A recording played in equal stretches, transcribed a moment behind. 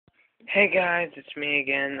Hey guys, it's me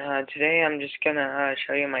again. Today I'm just gonna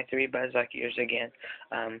show you my three Buzz Lightyears again.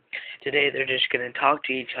 Today they're just gonna talk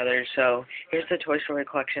to each other. So here's the Toy Story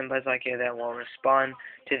collection Buzz Lightyear that will respond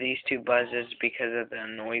to these two buzzes because of the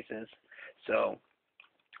noises. So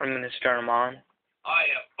I'm gonna start them on. I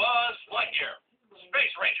am Buzz Lightyear,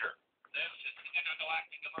 Space Ranger. This is an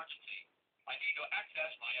intergalactic emergency. I need to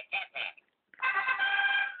access my attack pack.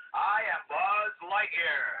 I am Buzz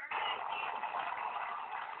Lightyear.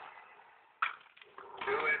 To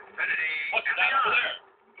infinity. What's that over there?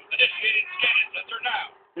 Initiating scanning sensor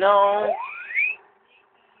now. No.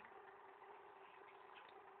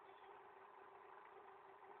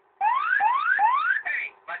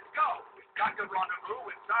 Hey, let's go. We've got to rendezvous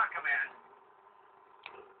with Star Command.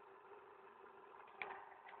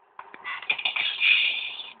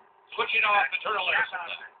 Switching off internal air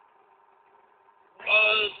supply.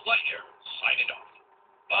 Buzz Lightyear, signing off.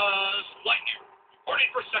 Buzz Lightyear, reporting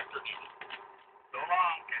for Sector 2. So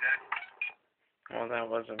long, Cadet. Well, that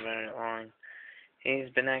wasn't very long.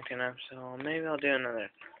 He's been acting up, so maybe I'll do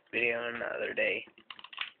another video another day.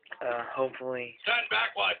 Hopefully. Stand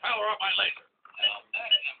back while I power up my laser. Now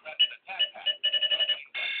that is the attack pack.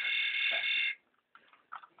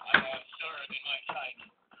 I have served in my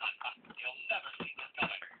time. You'll never see this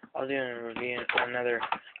coming. I'll do another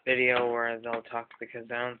video where they'll talk because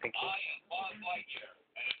I don't think he